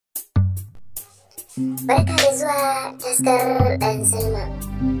Barka da zuwa taskar ɗan Salma.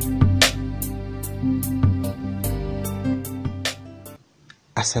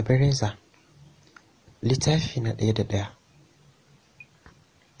 Asabe Reeza, littafi na 1.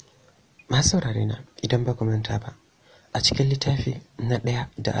 Masu saurare na idan ba ku manta ba, a cikin littafi na 1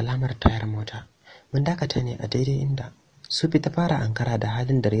 da alamar tayar mota, mun dakata ne a daidai inda Sufi ta fara ankara da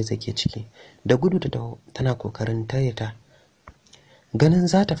halin da Reeza ke ciki, da gudu da dawo tana kokarin tare ta. Ganin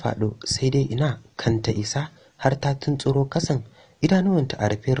za ta faɗo sai dai ina kanta isa har ta tuntsuro kasan idanuwanta a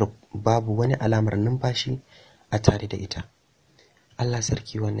rufe babu wani alamar numfashi a tare da ita. Allah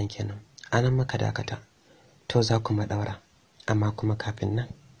sarki, wannan kenan. Anan maka dakata. To za ku madaura. Amma kuma kafin nan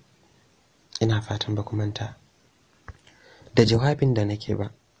ina fatan ba ku manta da jawabin da nake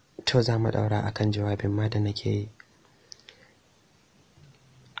ba. To za mu daura akan jawabin ma da nake yi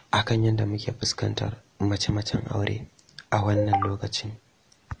akan yadda muke fuskantar mace-macen aure a wannan lokacin.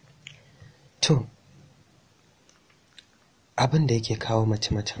 To abin da yake kawo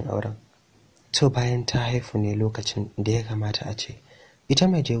mace-macen auren, to bayan ta haifu ne lokacin da ya kamata a ce ita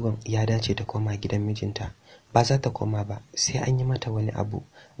mai jegon ya dace ta koma gidan mijinta, ba za ta koma ba sai an yi mata wani abu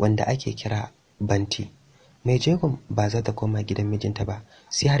wanda ake kira banti. Mai jegon ba za ta koma gidan mijinta ba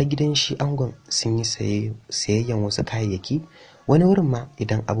sai har gidan shi angon sun yi sayayyan wasu kayayyaki, wani wurin ma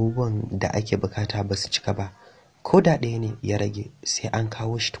idan abubuwan da ake bukata ba su cika ba, ko da ɗaya ne ya rage sai an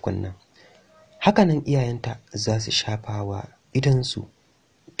kawo shi tukunna. Hakanan iyayenta za su shafa wa idansu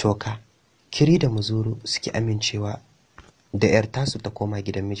toka, kiri da muzuru suke amincewa da 'yar tasu ta koma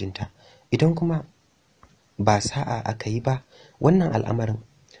gidan mijinta. Idan kuma ba sa'a aka yi ba, wannan al'amarin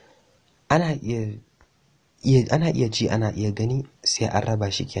ana iya ji ana iya gani sai an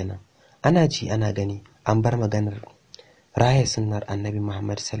raba shi kenan. Ana ji ana gani an bar maganar raya sunnar Annabi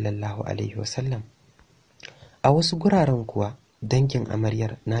Muhammad sallallahu alaihi wasallam. A wasu guraren kuwa dangin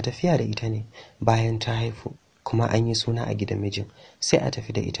amaryar na tafiya da ita ne bayan ta haifu kuma an yi suna a gidan mijin, sai a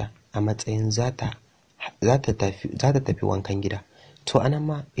tafi da ita a matsayin za ta tafi wankan gida. To anan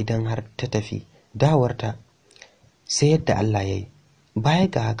ma idan har ta tafi, dawarta sai yadda Allah ya yi. Baya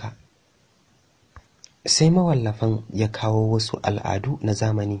ga haka sai mawallafan ya kawo wasu al'adu na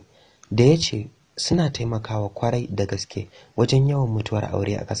zamani da ya ce suna taimakawa kwarai da gaske wajen yawan mutuwar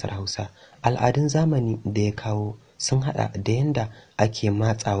aure a ƙasar Hausa. Al'adun zamani da ya kawo sun hada da yanda ake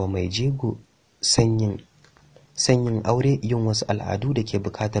matsawa mai jego sanyin aure, yin wasu al'adu da ke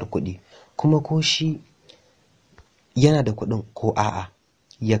bukatar kuɗi, kuma ko shi yana da kuɗin ko a'a.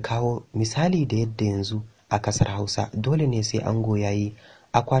 Ya kawo misali da yadda yanzu a ƙasar Hausa dole ne sai ango yayi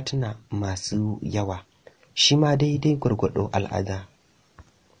akwatuna masu yawa, shi ma daidai gurgudo al'ada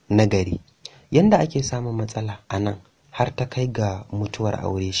na gari. Yanda ake samun matsala a nan har ta kai ga mutuwar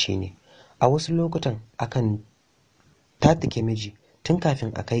aure shine a wasu lokutan akan tatike miji tun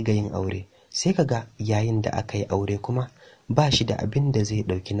kafin a kai ga yin aure, sai kaga yayin da aka yi aure kuma ba shi da abin da zai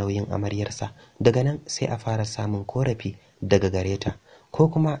ɗauki nauyin amaryarsa. Daga nan sai a fara samun korafi daga gareta ko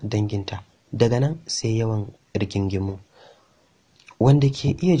kuma danginta. Daga nan sai yawan rigingimu wanda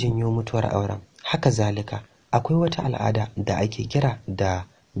ke iya janyo mutuwar auren. Haka zalika akwai wata al'ada da ake kira da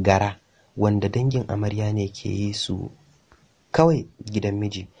gara, wanda dangin amarya ne ke yi su kawai gidan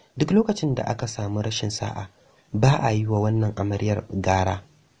miji. Duk lokacin da aka samu rashin sa'a ba a yi wa wannan amaryar gara.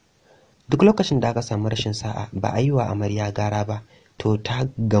 Duk lokacin da aka samu rashin sa'a ba a yi wa amarya gara ba, to ta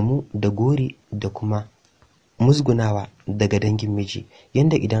gamu da gori da kuma musgunawa daga dangin miji,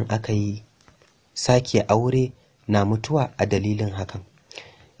 yanda idan aka yi sake aure na mutuwa a dalilin hakan.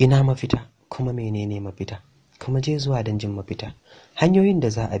 Ina mafita, kuma menene mafita? Kuma je zuwa danjin mafita. Hanyoyin da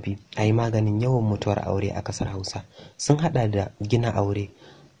za a bi a yi maganin yawan mutuwar aure a ƙasar Hausa sun hada da gina aure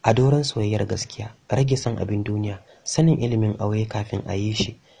a doron soyayyar gaskiya, rage son abin duniya, sanin ilimin aure kafin a yi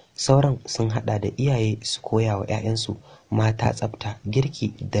shi. Sauran sun hada da iyaye su koya wa 'ya'yansu mata tsafta,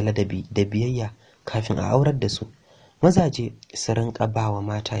 girki da ladabi da biyayya kafin a aurar da su. Mazaje su rinka ba wa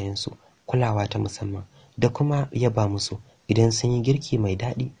matayensu kulawa ta musamman da kuma yaba musu idan sun yi girki mai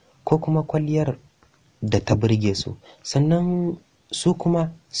daɗi ko kuma kwalliyar da ta burge su. Sannan su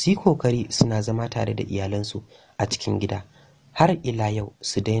kuma su yi kokari suna zama tare da iyalansu a cikin gida. Har ila yau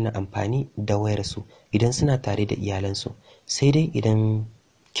su daina amfani da wayarsu idan suna tare da iyalansu, sai dai idan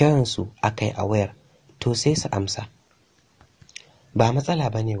kiransu aka yi a wayar to sai su amsa. Ba matsala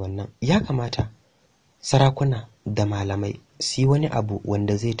ba ne wannan. Ya kamata sarakuna da malamai su yi wani abu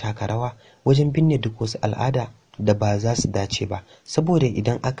wanda zai taka rawa wajen binne duk wasu al'ada da ba za su dace ba, saboda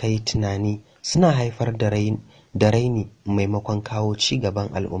idan aka yi tunani suna haifar da raini maimakon kawo ci gaban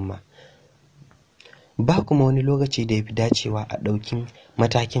al'umma. Ba kuma wani lokaci da ya fi dacewa a ɗaukin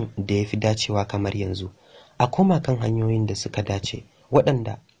matakin da ya fi dacewa kamar yanzu. A koma kan hanyoyin da suka dace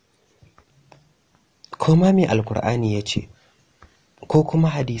waɗanda ko ma mai alkur'ani ya ce ko kuma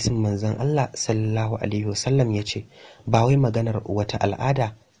hadisin manzon Allah sallallahu alaihi wasallam ya ce, ba wai maganar wata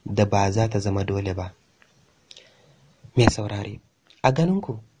al'ada da ba za ta zama dole ba. Mai saurare, a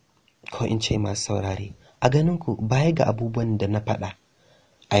ganinku, ko in ce masu saurare, a ganinku baya ga abubuwan da na faɗa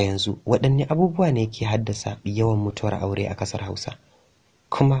a yanzu, waɗanne abubuwa ne ke haddasa yawan mutuwar aure a ƙasar Hausa?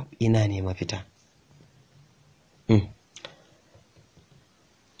 Kuma ina ne mafita?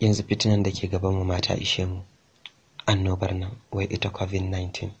 Yanzu fitinan da ke gaban mu mata ishe mu. Annobar nan wai ita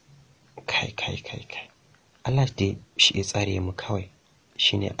COVID-19. Kai. Allah dai shi ya tsare mu kawai.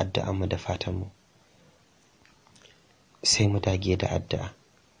 Shine addu'an mu da fatan mu. Sai mu dage da addu'a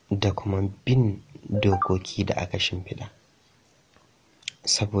da kuma bin dokoki da aka shimfiɗa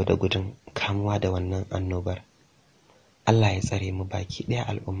saboda gudun kamuwa da wannan annobar. Allah ya tsare mu baki ɗaya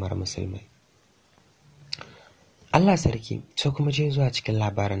al'ummar musulmai. Allah sarki, to kuma je zuwa cikin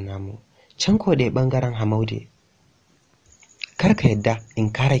labarin namu. Can ko dai bangaren Hamaude, kar ka yadda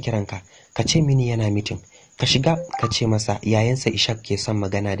in kara kiranka, ka ce mini yana mitin, ka shiga ka ce masa yayansa Ishak ke son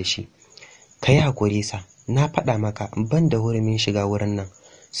magana da shi. Ka yi hakuri sa, na faɗa maka ban da hurumin shiga wurin nan.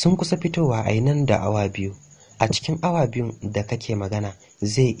 Sun kusa fitowa a nan da awa 2. A cikin awa 2 da kake magana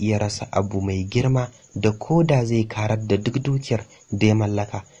zai iya rasa abu mai girma da koda zai karar da duk dukiyar da ya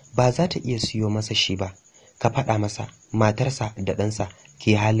mallaka ba za ta iya siyo masa shi ba. Ka faɗa masa matarsa da ɗansa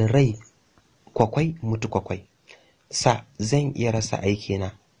ke halin rai kwakwai mutu kwakwai. Sa zan iya rasa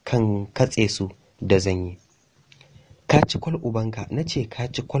aikina kan katse su da zan yi. Ka ci kwal ubanka, na ce ka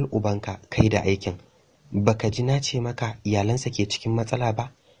ci kwal ubanka kai da aikin. Baka ji na ce maka iyalansa ke cikin matsala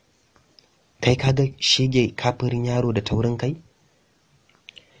ba? Kai kaga shige kafirin yaro da taurin kai?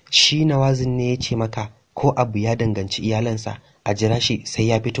 Shi Nawazin ne ya ce maka ko abu ya danganci iyalansa a jira shi sai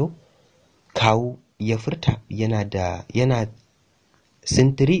ya fito? Kawu ya furta yana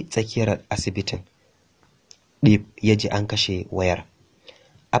sintiri tsakiyar asibitin. Ɗib ya ji an kashe wayar.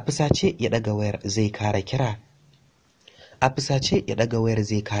 A fusace ya ɗaga wayar zai kara kira.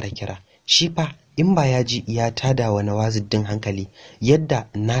 Shi fa in ba ya ji ya tada wa Nawazuddin hankali yadda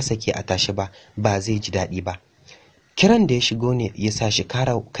nasa ke a tashi ba zai ji daɗi ba. Kiran da ya shigo ne ya sa shi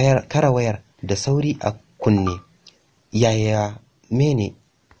kara wayar da sauri a kunne. Yaya mene?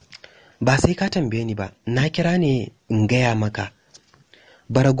 Ba sai ka tambaye ni ba, na kira ne in gaya maka.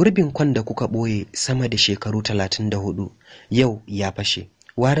 Bara gurbin kwan da kuka ɓoye sama da shekaru 34 yau ya fashe.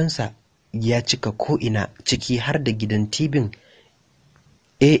 Warinsa ya cika ko'ina ciki har da gidan tibin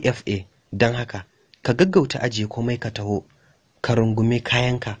AFA. Don haka ka gaggauta ajiye komai ka taho ka rungume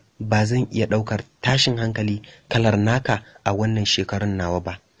kayanka. Ba zan iya ɗaukar tashin hankali kalar naka a wannan shekarun nawa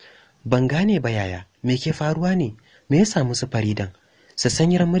ba. Ban gane ba yaya, me ke faruwa ne? Me ya samu su Faridan?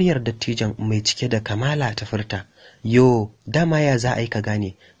 Sassanyar muryar dattijan mai cike da kamala ta furta. Yo, dama ya za a yi ka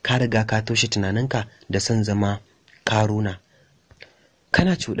gane, ka riga ka toshe tunaninka da son zama karuna.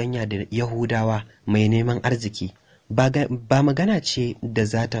 Kana cuɗanya da Yahudawa mai neman arziki. Ba magana ce da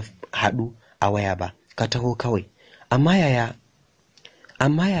za ta haɗu a waya ba, ka taho kawai. Amma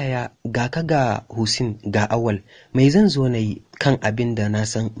yaya ga ka ga Husin ga Awal, mai zan zo na yi kan abin da na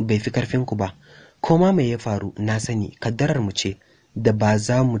san bai fi karfinku ba. Koma mai ya faru na sani, kaddarar mu ce da ba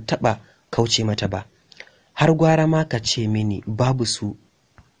za mu taɓa kauce mata ba. Har gwara ma ka ce mini babu su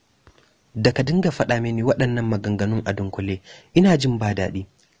da ka dinga faɗa mini waɗannan maganganun a dunkule. Ina jin ba daɗi.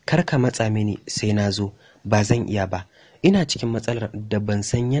 Kar ka matsa mini sai na zo, ba zan iya ba. Ina cikin matsalar da ban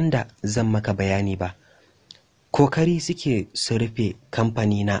san yanda zan maka bayani ba. Kokari suke su rufe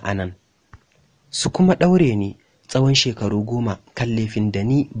kamfani na anan, su kuma ɗaure ni tsawon shekaru 10 kan laifin da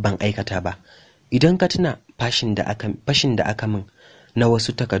ni ban aikata ba. Idan ka tuna fashin da aka min na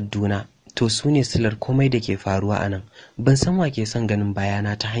wasu takadduna, to su ne silar komai da ke faruwa anan. Ban san wa ke son ganin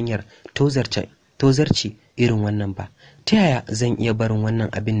bayana ta hanyar tozarci irin wannan ba. Ta yaya zan iya barin wannan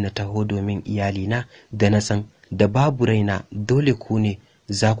abin na taho domin iyalina da na san da babu raina dole ku ne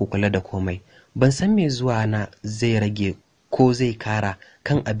za ku kula da komai. Ban san me zuwa na zai rage ko zai kara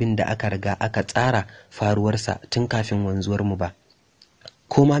kan abin da aka riga aka tsara faruwarsa tun kafin wanzuwar mu ba.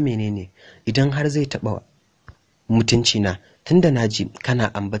 Koma menene idan har zai taɓa mutunci na, tunda naji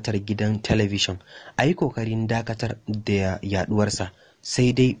kana ambatar gidan talabijin, a yi kokarin dakatar da yaduwarsa.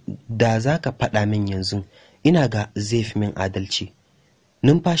 Sai dai da za ka faɗa min yanzu, ina ga zai fi min adalci.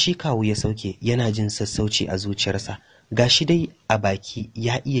 Numfashi kawu ya sauke yana jin sassauci a zuciyarsa. Gashi dai a baki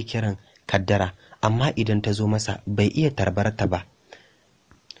ya iya kiran kaddara, amma idan ta zo masa bai iya tarbarta ba.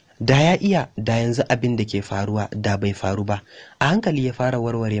 Da ya iya, da yanzu abin da ke faruwa da bai faru ba. A hankali ya fara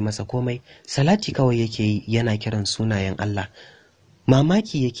warware masa komai. Salati kawai yake yi yana kiran sunayen Allah.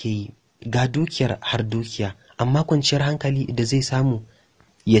 Mamaki yake yi, ga dukiyar har dukiya, amma kwanciyar hankali da zai samu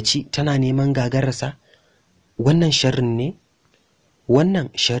ya ci tana neman gagararsa. wannan sharrin ne, wannan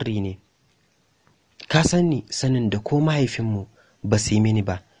sharri ne. Ka sani sanin da ko mahaifinmu ba su yi mini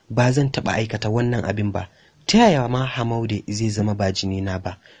ba, ba zan taɓa aikata wannan abin ba. Ta yaya ma Hamaude zai zama ba jini na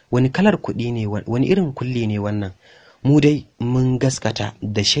ba? Wani kalar kuɗi ne, wani irin kulli ne wannan? Mu dai mun gaskata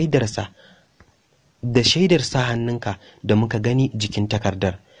da shaidar sa hannunka da muka gani jikin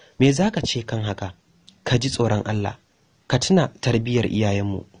takardar. Me za ka ce kan haka? Ka ji tsoron Allah, ka tuna tarbiyyar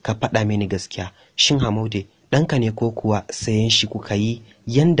iyayenmu, ka faɗa mini gaskiya. Shin Hamaude ɗanka ne ko kuwa sayen shi kuka yi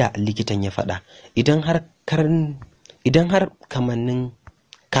yanda likitan ya faɗa? Idan har kamannin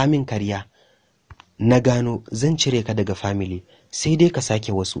kamin karya na gano, zan cire ka daga family, sai dai ka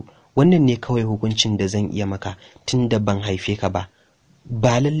sake wasu. Wannan ne kawai hukuncin da zan iya maka tunda ban haife ka ba.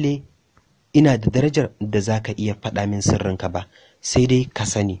 Ba lalle ina da darajar da zaka iya faɗa min sirrinka ba, sai dai ka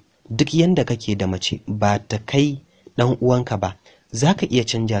sani duk yanda kake da mace ba ta kai ɗan uwanka ba. Zaka iya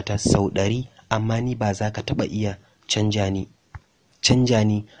canja ta sau 100, amma ni ba za ka taɓa iya canja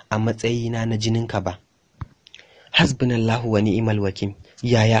ni a matsayina na jininka ba. Hasbunallahu wa ni'mal wakil.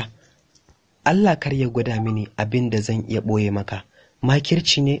 Yaya Allah kar ya gwada mini abin da zan iya ɓoye maka.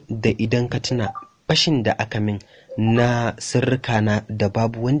 Makirci ne da idan ka tuna fashin da aka min na sirrika na da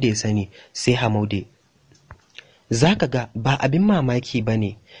babu wanda ya sani sai Hamaude. Zaka ga ba abin mamaki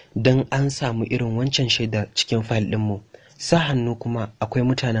bane dan an samu irin wancan shaidar cikin fayil ɗinmu. Sa hannu kuma akwai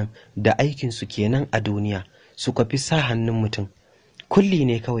mutanen da aikinsu kenan a duniya, suka fi sa hannun mutum. Kulli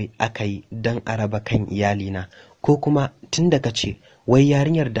ne kawai aka yi don a raba kan iyalina, ko kuma tun da ka ce wai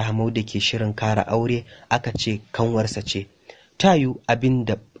yarinyar da Hamaude ke shirin kara aure aka ce kanwarsa ce. Tayu abin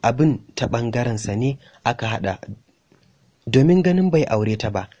ta ɓangarensa ne aka haɗa domin ganin bai aure ta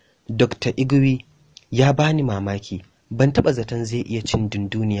ba. Dr. Igwe ya bani mamaki, ban taɓa zaton zai iya cin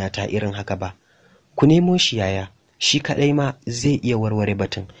dunduniya ta irin haka ba. Ku nemo shi yaya, shi kaɗai ma zai iya warware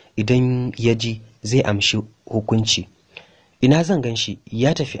batun. Idan ya ji zai amshi hukunci. Ina zan gan shi?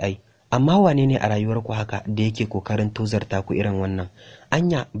 Ya tafi ai. Amma wane ne a rayuwarku haka da yake kokarin tozarta ku irin wannan?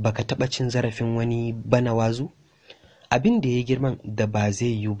 Anya baka taɓa cin zarafin wani bana wazu? Abin da ya girman da ba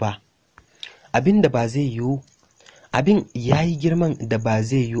zai yiwu ba. Abin ya yi girman da ba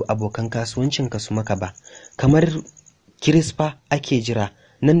zai yiwu abokan kasuwancinka su maka ba. Kamar kirispa ake jira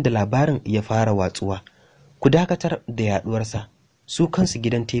nan da labarin ya fara watsuwa. Ku dakatar da yaduwarsa. Su kansu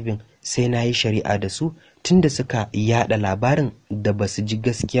gidan tebin sai na yi shari'a da su tunda suka yada labarin da ba su ji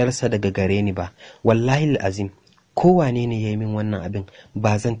gaskiyarsa daga gare ni ba. Wallahi azim, kowane ne ya yi min wannan abin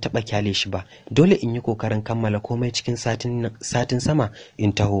ba zan taɓa kyale shi ba. Dole in yi kokarin kammala komai cikin satin sama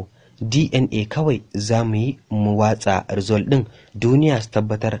in taho. DNA kawai za mu yi mu watsa result ɗin duniya su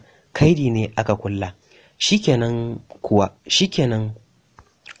tabbatar kaidi ne aka kulla. Shikenan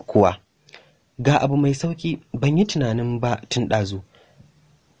kuwa ga abu mai sauki, ban yi tunanin ba tun ɗazu.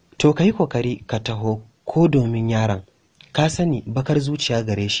 To ka yi kokari ka taho ko domin yaron. Ka sani bakar zuciya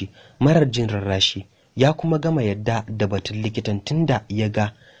gare shi, marar jin rarrashi. Ya kuma gama yadda da batun likitan tunda ya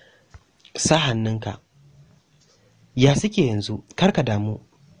ga sa hannunka. Ya suke yanzu? Karka damu,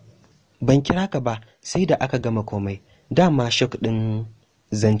 ban kira ka ba sai da aka gama komai. Dama shock ɗin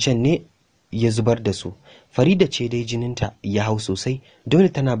zancen ne ya zubar da su. Farida ce dai jininta ya hau sosai, dole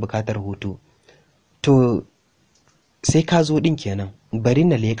tana bukatar hutu. To sai ka zo ɗin kenan, bari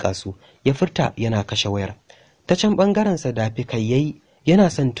na leƙa su, ya furta yana kashe wayar. Ta can ɓangarensa da fi kai yayi, yana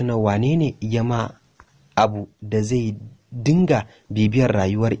son tuna wane ne ya ma abu da zai dinga bibiyar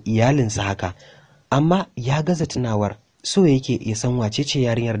rayuwar iyalinsa haka, amma ya gaza tunawar. So yake ya san wace ce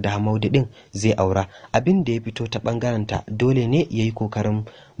yarinyar da Hamaude din zai aura. Abin da ya fito ta ɓangarenta dole ne ya yi kokarin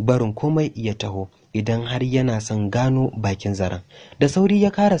barin komai ya taho idan har yana son gano bakin zaren. Da sauri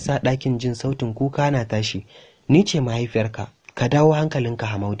ya karasa ɗakin jin sautin kuka na tashi. Ni ce mahaifiyarka, ka dawo hankalinka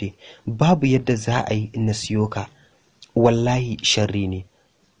Hamaude, babu yadda za a yi na siyo ka. Wallahi sharri ne.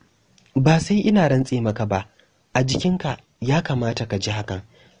 Ba sai ina rantse maka ba, a jikinka ya kamata ka ji hakan.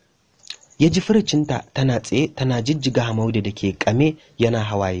 Ya ji furcinta tana tsaye tana jijjiga Hamaude da ke kame yana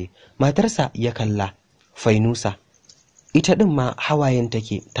hawaye. Matarsa ya kalla, Fainusa. Ita ɗin ma hawayen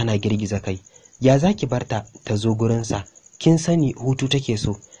take tana girgiza kai. Ya zaki barta ta zo gurinsa? Kin sani hutu take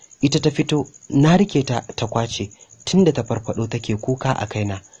so. Ita ta fito, na rike ta ta kwace, tunda ta farfado take kuka a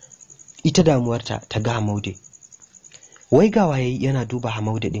kaina. Ita damuwarta ta ga Hamaude. Wai ga waye yana duba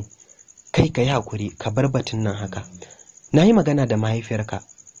Hamaude din. Kai ka yi hakuri, ka bar batun nan haka. Na yi magana da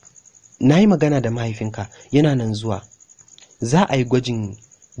mahaifinka, yana nan zuwa. Za a yi gwajin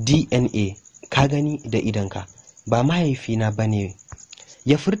DNA, ka gani da idanka. Ba mahaifina bane.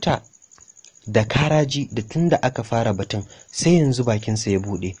 Ya furta da karaji da tunda aka fara batun sai yanzu bakinsa ya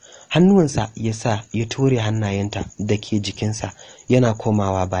bude. Hannuwansa ya sa ya tore hannayenta da ke jikinsa yana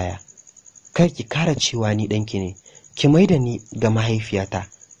komawa baya. kar ki kara cewa ni ɗanki ne, ki maida ni ga mahaifiyata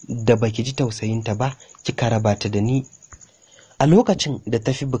da baki ji tausayinta ba, kika raba ta da ni a lokacin da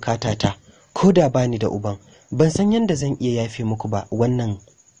tafi bukatata. Ko da bani da uban, ban san yadda zan iya yafe muku ba wannan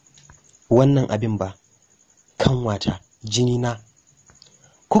abin ba. Kanwata, jinina,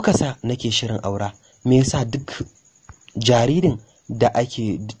 kuka sa nake shirin aura. Me yasa duk jaririn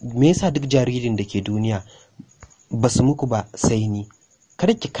da ke duniya basu muku ba sai ni?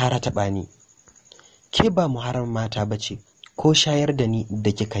 Kar ki kara taɓa ni. Ke ba muharram mata bace, ko shayar da ni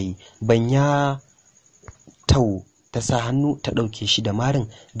da kika yi ban ya tau. Ta sa hannu ta ɗauke shi da marin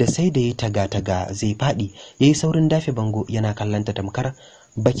da sai da ya taga zai faɗi. Ya yi saurin dafe bango yana kallanta tamkar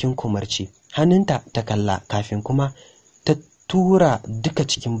bakin kumarci. Hannunta ta kalla kafin kuma ta tura duka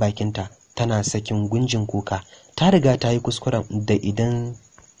cikin bakinta tana sakin gunjin kuka. Ta riga ta yi kuskuren da idan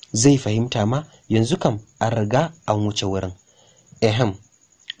zai fahimta ma yanzu kam an riga an wuce wurin.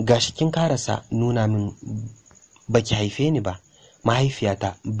 Gashi kin karasa nuna min baki haife ni ba.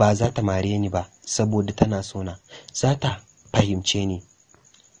 Mahaifiyata ba za ta mare ni ba saboda tana sona, za ta fahimce ni,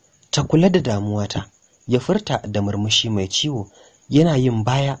 ta kula da damuwata. Ya furta da murmushi mai ciwo yana yin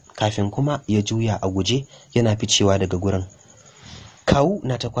baya kafin kuma ya juya a guje yana ficewa daga gurin. Kawu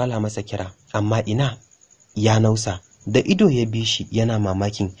na ta kwala masa kira amma ina, ya nausa. Da ido ya bi shi yana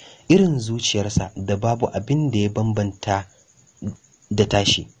mamakin irin zuciyarsa da babu abin da ya bambanta da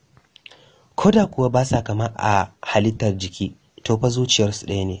tashi. Koda kuwa ba sa kama a halittar jiki, to fa zuciyarsu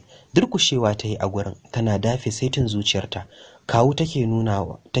ɗaya ne. Durkushewa ta yi a gurin tana dafe saitin zuciyarta. Kawu take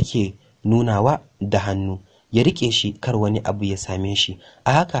nunawa da hannu ya rike shi kar wani abu ya same shi.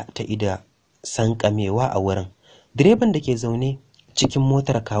 A haka ta ida sankamewa a wurin. Direban da ke zaune cikin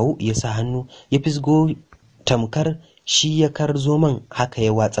motar kawu ya sa hannu ya fisgo tamkar shi ya karzo man, haka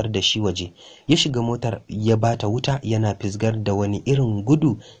ya watsar da shi waje. Ya shiga motar ya bata wuta yana fisgar da wani irin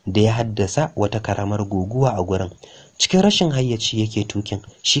gudu da ya haddasa wata karamar guguwa a gurin. Cikin rashin hayyaci yake tukin,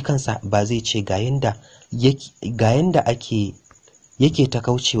 shi kansa ba zai ce ga yanda yake ta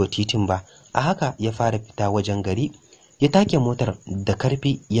kaucewa titin ba. A haka ya fara fita wajen gari, ya take motar da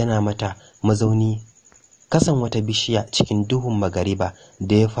karfi yana mata mazauni kasan wata bishiya cikin duhun magariba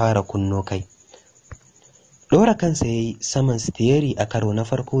da ya fara kunno kai. Ɗora kansa ya yi saman stiyari a karo na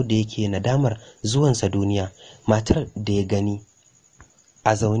farko da yake nadamar zuwansa duniya. Matar da ya gani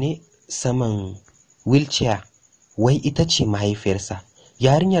a zaune saman wheelchair wai ita ce mahaifiyarsa.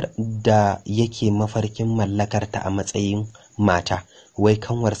 Yarinyar da yake mafarkin mallakarta a matsayin mata wai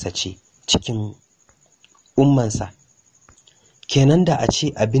kanwarsa ce cikin ummansa. Kenan da a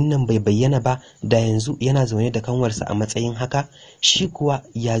ce abin nan bai bayyana ba, da yanzu yana zaune da kanwarsa a matsayin haka. Shi kuwa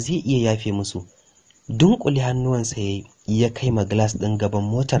ya zai iya yafe musu? Dunkule hannuwansa ya kai ma glass ɗin gaban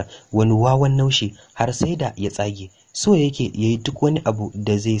motar wani wawan naushi har sai da ya tsage. So yake yayi duk wani abu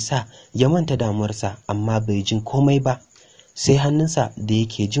da zai sa ya manta damuwarsa, amma bai jin komai ba sai hannunsa da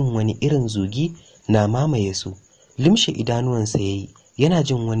yake jin wani irin zugi na mamaye su. Limshe idanuwansa yayi yana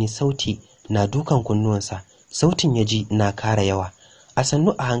jin wani sauti na dukan kunnuwansa. Sautin ya ji na kara yawa. A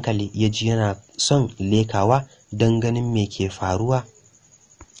sannu a hankali ya ji yana son lekawa don ganin me ke faruwa.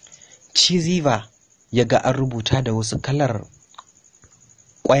 Ciziva ya ga an rubuta da wasu kalar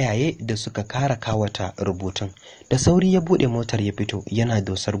ƙwayaye da suka kara kawata rubutun. Da sauri ya buɗe motar ya fito yana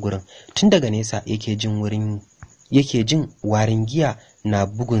dosar gurin. Tun daga nesa yake jin warin giya na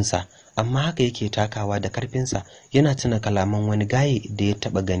bugunsa, amma haka yake takawa da karfinsa yana tuna kalaman wani gaye da ya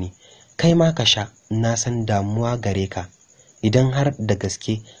taɓa gani. Kai ma ka sha, na san damuwa gare ka. Idan har da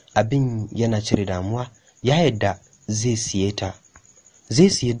gaske abin yana cire damuwa, ya yadda zai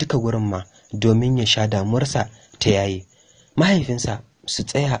siye duka gurin ma domin ya sha damuwarsa ta yaye. Mahaifinsa su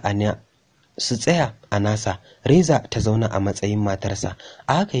tsaya a nasa, Reeza ta zauna a matsayin matarsa.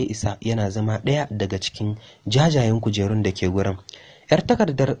 A haka ya isa yana zama ɗaya daga cikin jajayen kujerun da ke gurin. Yar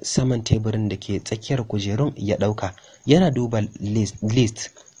takardar saman teburin da ke tsakiyar kujerun ya ɗauka yana duba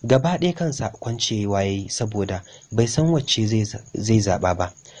list. Gaba ɗaya kansa kwancewa yayi saboda bai san wacce zai zaɓa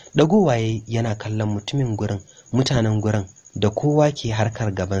ba. Ɗagowa yayi yana kallon mutanen gurin da kowa ke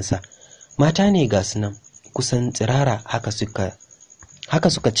harkar gabansa. Mata ne ga su nan kusan tsirara, haka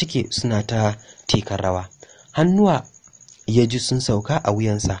suka cike suna ta tikar rawa. Hannuwa ya ji sun sauka a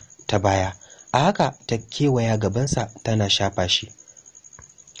wuyansa ta baya. A haka ta kewaya gabansa tana shafa shi.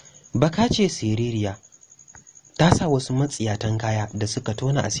 Baka ce siririya, ta sa wasu matsiyatan kaya da suka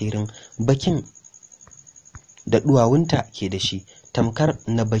tona asirin bakin da duwawunta ke da shi, tamkar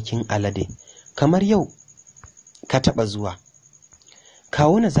na bakin alade. Kamar yau ka taɓa zuwa,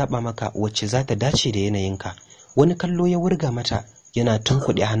 kawo na zaɓa maka wacce za ta dace da yanayinka. Wani kallo ya wurga mata yana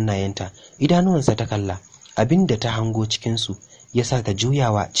tunkuɗe hannayenta. Idanuwansa ta kalla, abin da ta hango cikinsu ya sa ta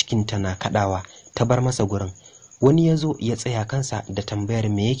juyawa cikin tana kadawa ta bar masa gurin. Wani ya zo ya tsaya kansa da tambayar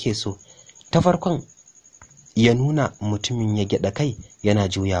me yake so. Ta farkon ya nuna mutumin ya gyada kai yana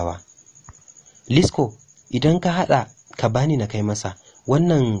juyawa. Lisko, idan ka hada ka bani na kai masa,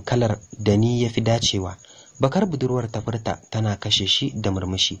 wannan kalar da ni yafi dacewa. Bakar budurwar ta furta tana kashe shi da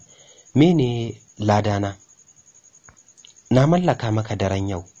murmushi. Mene ladana? Na mallaka maka daren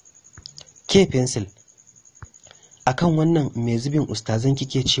yau. Ke pencil, akan wannan mai zubin ustazan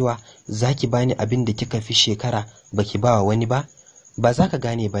kike cewa zaki bani abin da kika fi shekara baki bawa wani ba? Ba za ka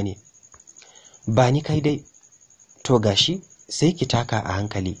gane bane. Ba ni kai dai. To gashi sai ki taka a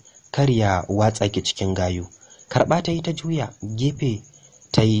hankali, kar ya watsa ki cikin gayu. Karba ta yi ta juya gefe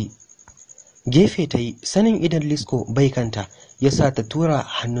ta yi sanin idan Lisko bai kanta yasa ta tura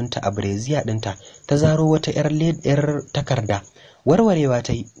hannunta a breziya dinta ta zaro wata yar takarda. Warwarewa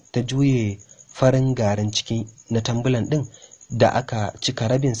ta yi ta juye farin garin ciki na tambulan din da aka cika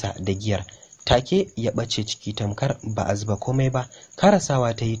rabinsa da giyar. Take ya bace ciki tamkar ba a zuba komai ba.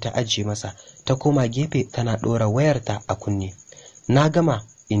 Karasawa ta yi ta ajiye masa, ta koma gefe tana dora wayarta a kunne. Na gama,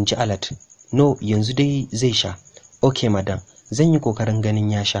 in ji Alat. No, yanzu dai zai sha. Okay madam, zan yi kokarin ganin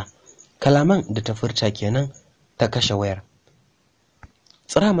ya sha. Kalaman da ta furta kenan ta kashe wayar.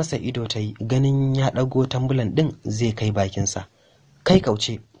 Tsira masa ido ta yi ganin ya dago tambulan din zai kai bakinsa. Kai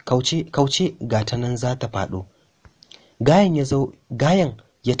kauce ga ta nan za ta faɗo. Gayan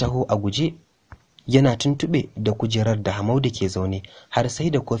ya taho a guje yana tuntube da kujerar da Hamauda ke zaune har sai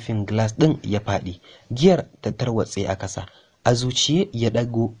da kofin glass din ya faɗi. Giyar ta tarwatse a kasa. A zuciye ya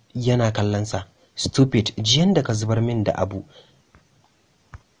dago yana kallonsa. Stupid, jiyan da ka zubar min da abu.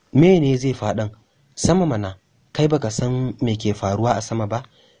 Mene zai faɗan? Sama mana, kai baka san me ke faruwa a sama ba?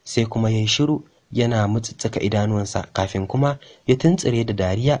 Sai kuma yayi shiru yana mutsutsuka idanuwansa kafin kuma ya tuntsire da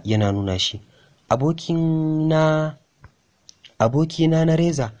dariya yana nuna shi. Abokina na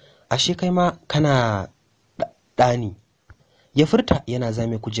Reeza, ashe kai ma kana ɗani. Ya furta yana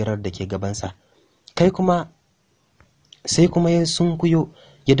zame kujerar da ke gabansa. Sai kuma ya sunkuyo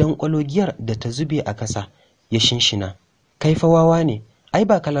ya dankwalo giyar da ta zube a kasa ya shinshina. Kai fa wawa ne, ai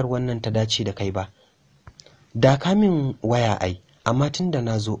ba kalar wannan ta dace da kai ba. Da kamin waya ai, amma tunda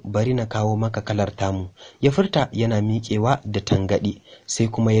nazo bari na kawo maka kalar tamu. Ya furta yana miƙewa da tangadi, sai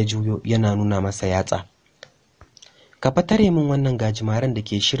kuma ya juyo yana nuna masa yatsa. Ka fatare min wannan gajimaren da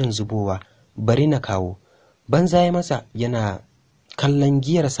ke shirin zubowa, bari na kawo. Banza ya masa yana kallon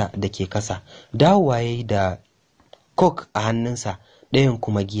giyarsa da ke kasa. Dawowa yayi da coke a hannunsa, ɗayan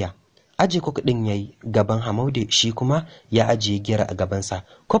kuma giya. Aje coke ɗin yayi gaban Hamaude, shi kuma ya ajiye giyar a gabansa.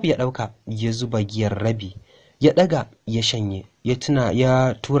 Kop ya ɗauka ya zuba giyar rabi, ya ɗaga ya shanye,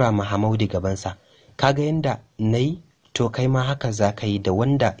 ya tura ma Hamaude gabansa. Kaga yanda nayi, to kai ma haka za ka yi da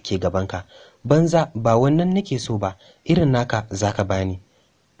wanda ke gabanka. Banza, ba wannan nake so ba, irin naka zaka bani.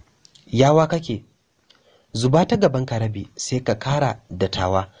 Yawa kake. Zuba ta gabanka rabi sai ka kara da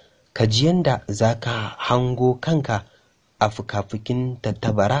tawa. Ka ji yanda zaka hango kanka a fukafukin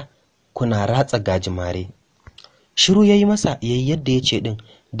tattabara kuna ratsa gajimare. Shiru yayi masa yayi yadda yace din,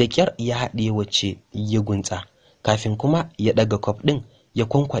 da kyar ya haɗiye wacce ya gunta, kafin kuma ya daga cup din ya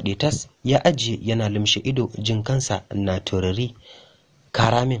kwankwade tas ya ajiye yana lumshe ido jin kansa na tururi.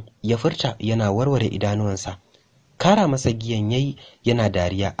 Karamin, ya furta yana warware idanuwansa. Kara masa giyan yayi yana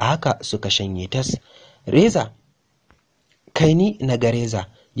dariya, a haka suka shanye tas. Reeza, kai ni na ga Reeza,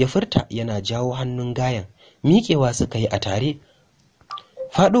 ya furta yana jawo hannun gayan. Miƙewa suka yi a tare.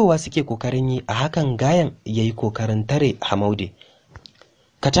 Faɗowa suke kokarin yi, a hakan gayan yayi kokarin tare Hamaude.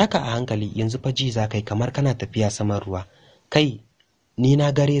 Ka taka a hankali, yanzu fa ji za kai kamar kana tafiya saman ruwa. Kai, ni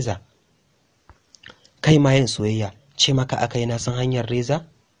na ga Reeza. Kai ma yin soyayya, ce maka akai na san hanyar Reeza?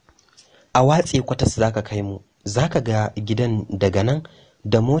 A watse kwatas zaka kai mu, zaka ga gidan daga nan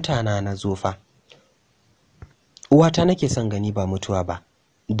da mota na zofa. Uwata nake son gani ba mutuwa ba.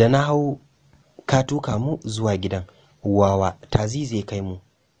 Da na hau ka tuka mu zuwa gidan. Wawa tazi zai kai mu.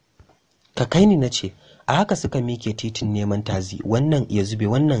 Ka kai ni nace. A haka suka mike titin neman tazi, wannan ya zube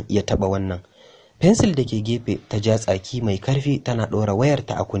wannan ya taba wannan. Pencil da ke gefe ta ja tsaki mai karfi tana dora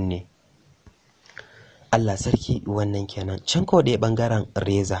wayarta a kunne. Allah sarki, wannan kenan. Can ko ɗaya bangaren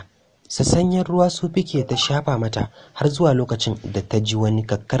Reeza, sassanyen ruwa su fike ta shafa mata har zuwa lokacin da ta ji wani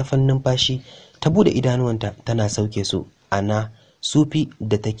kakkarfan numfashi. Ta bude idanuwanta tana sauke su, ana sufi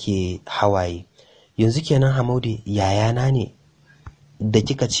da take hawaye. Yanzu kenan Hamaude yayana ne da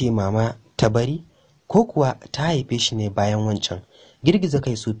kika ce mama ta bari, ko kuwa ta haife shi ne bayan wancan? Girgiza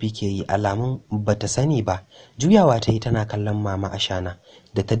kai sufi ke yi, alamun bata sani ba. Juyawa ta yi tana kallon mama Ashana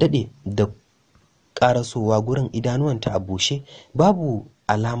da ta dade da karasowa gurin, idanuwanta a bushe, babu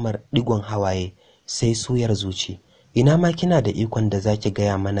alamar digon hawaye sai suyar zuci. ina ma kina da ikon da zaki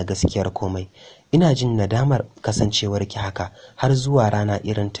gaya mana gaskiyar komai. Ina jin nadamar kasancewarki haka har zuwa rana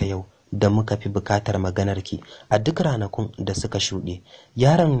irin ta yau da muka fi bukatar maganarki a duk ranakun da suka shuɗe.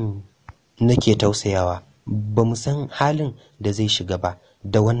 Yaron nake tausayawa, ba mu san halin da zai shiga ba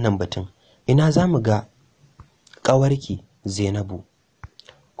da wannan batun. Ina za mu ga ƙawarki Zainabu,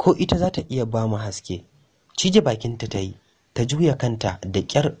 ko ita za ta iya ba mu haske. Cije bakinta ta yi, ta juya kanta da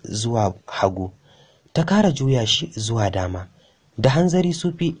ƙyar zuwa hagu, ta kara juya shi zuwa dama. Da hanzari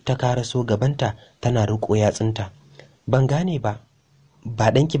Sufi ta kara so gabanta tana riƙo yatsunta. Ban gane ba,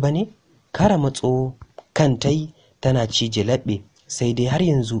 ba ɗanki ba ne? Kara matso kan ta yi tana cije laɓe, sai dai har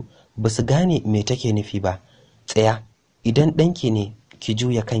yanzu ba su gane me take nufi ba. Tsaya, idan ɗanki ne ki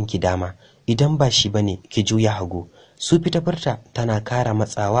juya kanki dama, idan ba shi ba ne ki juya hagu. Sufi ta furta tana kara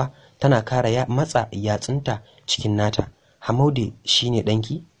matsawa, tana kara matsa yatsunta cikin nata. Hamaude shine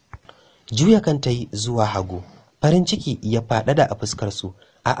ɗanki? Juya kanta yi zuwa hagu. Farin ciki ya faɗaɗa a fuskar su.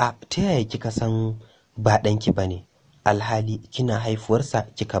 A'a, ta yaya kika san ba ɗanki bane? Alhali kina haifuwarsa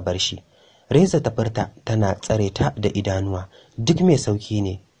kika bar shi. Reeza ta furta tana tsare ta da idanuwa. Duk mai sauki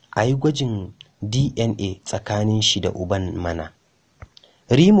ne, a yi gwajin DNA tsakanin shi da uban mana.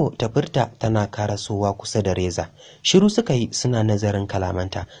 Rimo ta furta tana karasowa kusa da Reeza. Shiru suka yi suna nazarin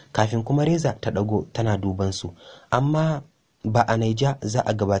kalamanta, kafin kuma Reeza ta ɗago tana duban su. Amma ba a Naija za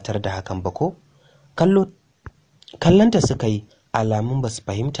a gabatar da hakan ba ko? Kallanta suka yi, alamun ba su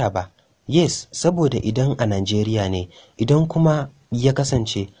fahimta ba. Yes, saboda idan a Najeriya ne, idan kuma ya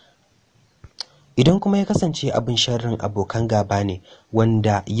kasance abin sharrin abokan gaba ne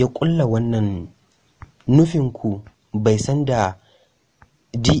wanda ya kulla wannan nufinku bai san da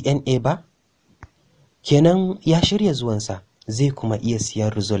DNA ba, kenan ya shirya zuwansa, zai kuma iya siyan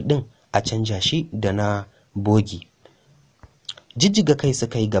result din a canja shi da na bogi. Jijjiga kai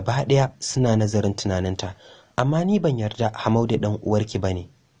suka yi gaba ɗaya suna nazarin tunaninta. Amma ni ban yarda Hamaude dan uwarki bane.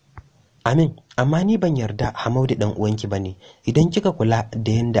 Amin, amma ni ban yarda Hamaude dan uwanki bane. Idan kika kula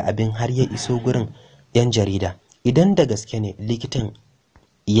da yanda abin har ya iso gurin yan jarida, idan da gaske ne likitan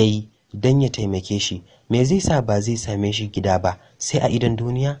yayi dan ya taimake shi, me zai sa ba zai same shi gida ba sai a idan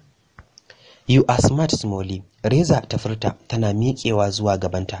duniya? You are smart, Smolly. Reeza ta furta tana miƙewa zuwa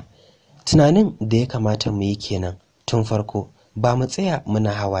gabanta. Tunanin da ya kamata mu yi kenan tun farko, ba mu tsaya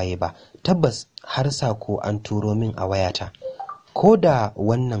muna hawaye ba. Tabbas har sako an turo min a wayata. Ko da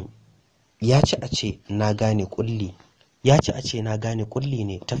wannan ya ci a ce na gane kulli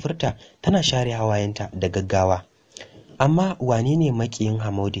ne, ta furta tana share hawayenta da gaggawa. Amma wane ne makiyin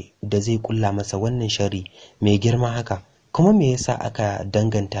Hamaude da zai kulla masa wannan sharri mai girma haka? Kuma me yasa aka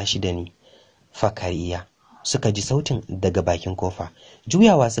danganta shi da ni? Fakariya suka ji sautin daga bakin kofa.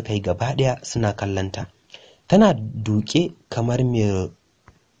 Juyawa suka yi gaba daya suna kallanta. Tana duke kamar mai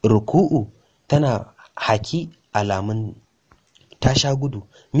ruku'u, tana haki alamun ta sha gudu.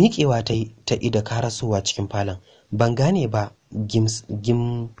 Miƙewa ta ida karasowa cikin falon. Ban gane ba,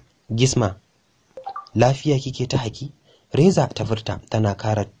 Gisma, lafiya kike ta haki? Reeza ta furta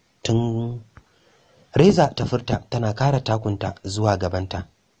tana kara takunta zuwa gabanta.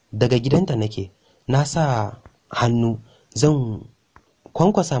 Daga gidanta nake, na sa hannu zan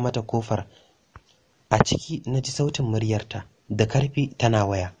kwankwasa mata kofar. A ciki na ji sautin muryarta da karfi tana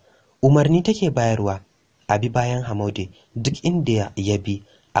waya. Umarni take bayarwa, a bi bayan Hamaude duk inda ya bi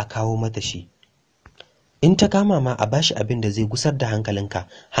a kawo mata shi. In ta kama ma a bashi abin da zai gusar da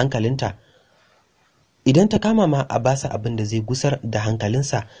hankalinta. Idan ta kama ma a basa abin da zai gusar da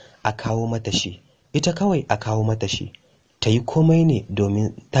hankalinsa, a kawo mata shi. Ita kawai a kawo mata shi. Ta yi komai ne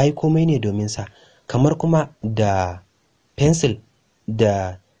domin sa, kamar kuma da pencil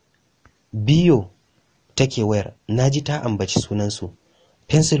da biyo take wayar. Naji ta ambaci sunansu.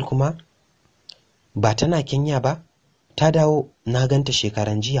 Pencil kuma ba tana Kenya ba? Ta dawo, na ganta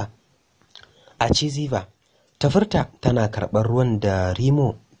shekaran jiya a Ciziva. Ta furta tana karɓar ruwan da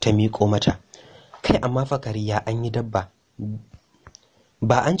Rimo ta miƙo mata. Kai amma Fakariya an yi dabba.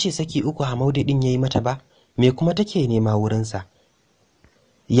 Ba an ce saki uku Hamaude din yayi mata ba? Me kuma take nema wurinsa?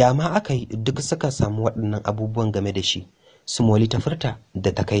 Ya ma aka yi duk suka samu waɗannan abubuwan game da shi? Smolly ta furta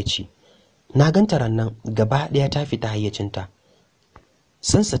da takaici. Na ganta rannan gaba ɗaya ta fita hayyacinta.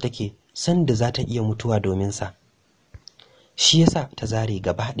 Sansa take, san da za ta iya mutuwa domin sa. Shi yasa ta zare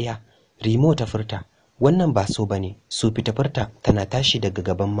gaba ɗaya. Rimo ta furta, wannan ba so bane. Sufi ta furta tana tashi daga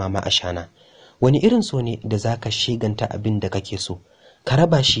gaban mama Ashana. Wani irin so ne da zaka sheganta abin da kake so, ka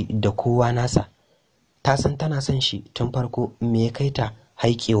raba shi da kowa nasa? Ta san tana son shi tun farko, me ya kai ta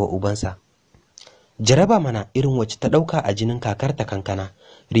haikewa ubansa? Jaraba mana irin wacce ta ɗauka a jinin kakarta kankana.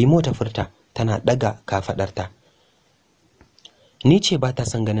 Rimo ta furta tana ɗaga kafaɗarta. Ni ce ba ta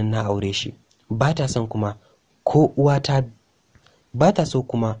son ganin na aure shi, ba ta son kuma ko uwata ba ta so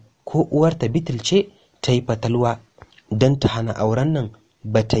kuma ko uwarta bitilce ta yi fatalwa don ta hana auren nan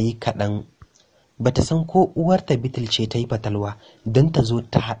ba ta yi kaɗan. Ba ta san ko uwarta bitilce ta yi fatalwa don ta zo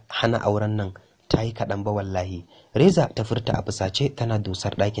ta hana auren nan ta yi kaɗan ba wallahi. Reeza ta furta a fusace tana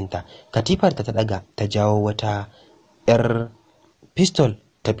dusar ɗakinta. Katifar ta ɗaga ta jawo wata 'yar pistol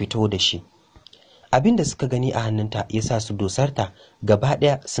ta fito da shi. Abin da suka gani a hannunta ya sa su dosarta gaba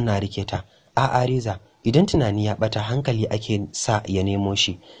ɗaya suna rike ta. A'a Reeza, idan tunani ya ɓata hankali ake sa ya nemo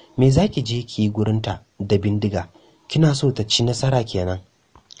shi. Me za ki je ki yi gurinta da bindiga? Kina so ta ci nasara kenan?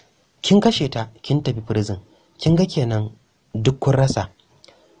 Kin kashe ta kin tafi prison. Kin ga kenan duk kun rasa.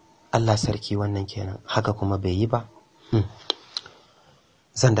 Allah sarki, wannan kenan, haka kuma bai yi ba.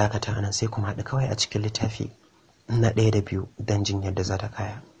 Zan dakata anan sai kuma haɗu kawai a cikin littafi na 1 da 2 don jin yadda za ta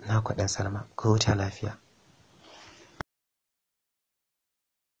kaya. Na kwaɗan Salma, ku huta lafiya.